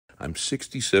I'm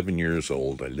 67 years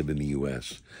old. I live in the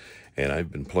U.S., and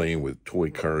I've been playing with toy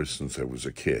cars since I was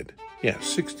a kid. Yeah,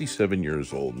 67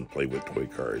 years old and play with toy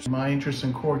cars. My interest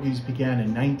in Corgis began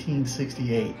in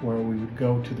 1968, where we would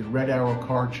go to the Red Arrow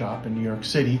car shop in New York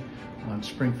City on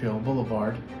Springfield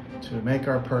Boulevard to make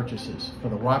our purchases for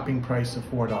the whopping price of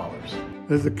 $4.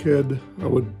 As a kid, I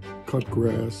would cut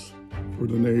grass for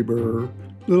the neighbor,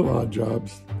 little odd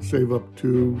jobs, save up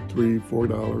 $2, $3,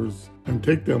 $4, and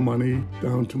take that money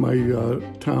down to my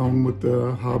town with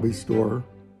the hobby store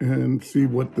and see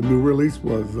what the new release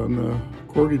was on the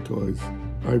Corgi toys.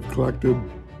 I've collected,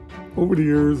 over the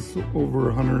years, over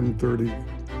 130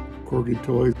 Corgi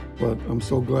toys, but I'm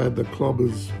so glad the club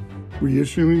is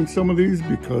reissuing some of these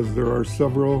because there are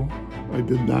several I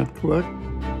did not collect.